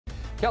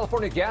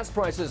California gas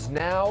prices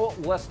now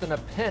less than a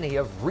penny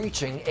of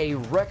reaching a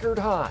record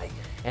high,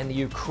 and the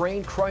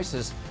Ukraine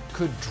crisis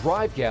could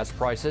drive gas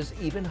prices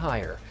even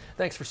higher.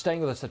 Thanks for staying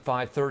with us at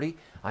 5:30.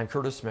 I'm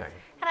Curtis May.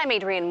 And I'm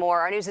Adrienne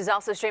Moore. Our news is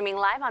also streaming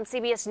live on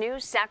CBS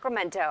News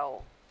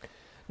Sacramento.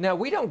 Now,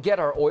 we don't get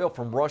our oil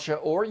from Russia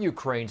or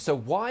Ukraine, so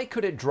why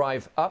could it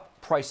drive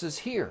up prices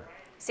here?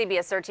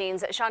 CBS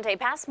 13's Shantae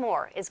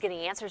Passmore is getting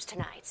answers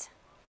tonight.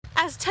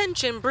 As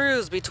tension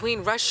brews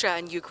between Russia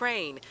and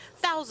Ukraine,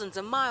 thousands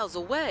of miles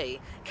away,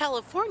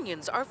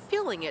 Californians are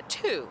feeling it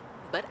too,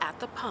 but at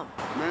the pump.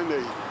 Man,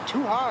 they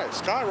too high,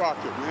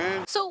 skyrocket,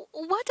 man. So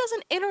what does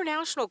an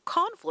international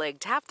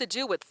conflict have to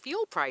do with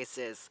fuel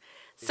prices?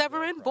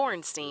 Severin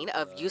Bornstein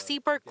of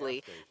UC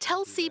Berkeley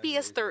tells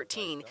CBS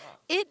 13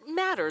 it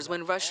matters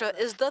when Russia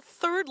is the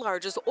third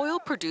largest oil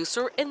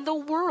producer in the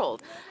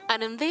world.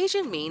 An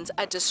invasion means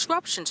a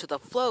disruption to the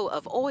flow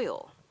of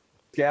oil.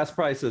 Gas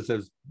prices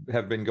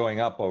have been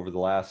going up over the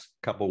last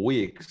couple of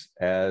weeks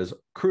as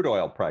crude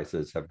oil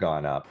prices have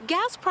gone up.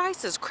 Gas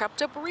prices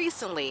crept up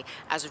recently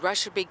as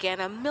Russia began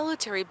a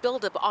military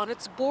buildup on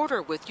its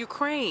border with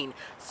Ukraine,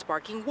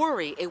 sparking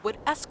worry it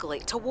would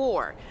escalate to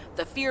war.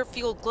 The fear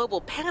fueled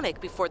global panic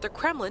before the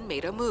Kremlin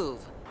made a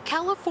move.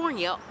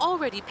 California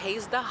already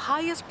pays the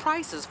highest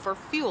prices for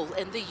fuel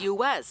in the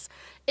U.S.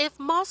 If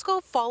Moscow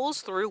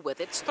follows through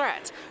with its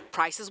threat,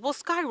 prices will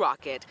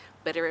skyrocket,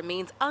 but it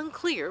remains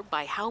unclear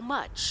by how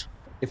much.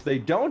 If they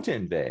don't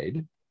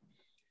invade,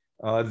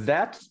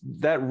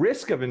 that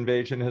risk of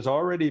invasion has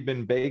already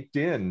been baked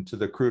into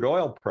the crude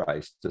oil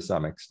price to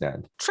some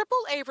extent.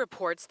 AAA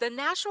reports the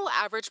national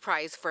average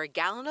price for a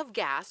gallon of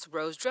gas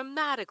rose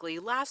dramatically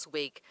last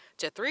week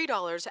to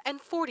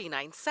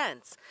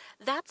 $3.49.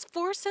 That's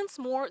 4 cents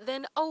more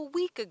than a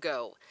week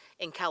ago.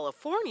 In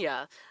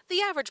California,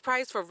 the average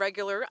price for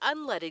regular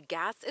unleaded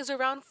gas is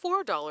around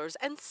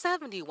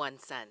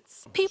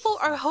 $4.71. People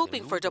are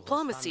hoping for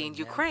diplomacy in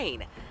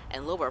Ukraine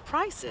and lower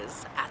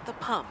prices at the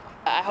pump.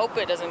 I hope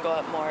it doesn't go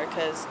up more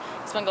because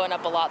it's been going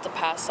up a lot the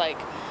past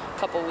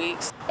couple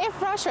weeks.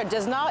 If Russia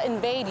does not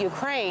invade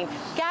Ukraine,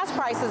 gas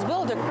prices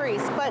will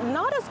decrease, but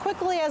not as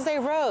quickly as they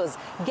rose.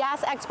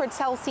 Gas experts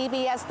tell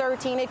CBS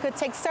 13 it could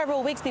take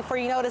several weeks before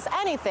you notice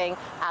anything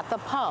at the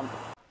pump.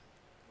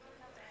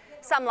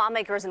 Some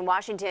lawmakers in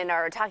Washington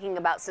are talking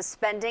about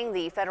suspending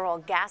the federal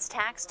gas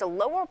tax to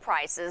lower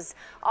prices.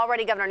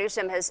 Already, Governor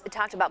Newsom has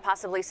talked about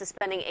possibly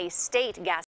suspending a state gas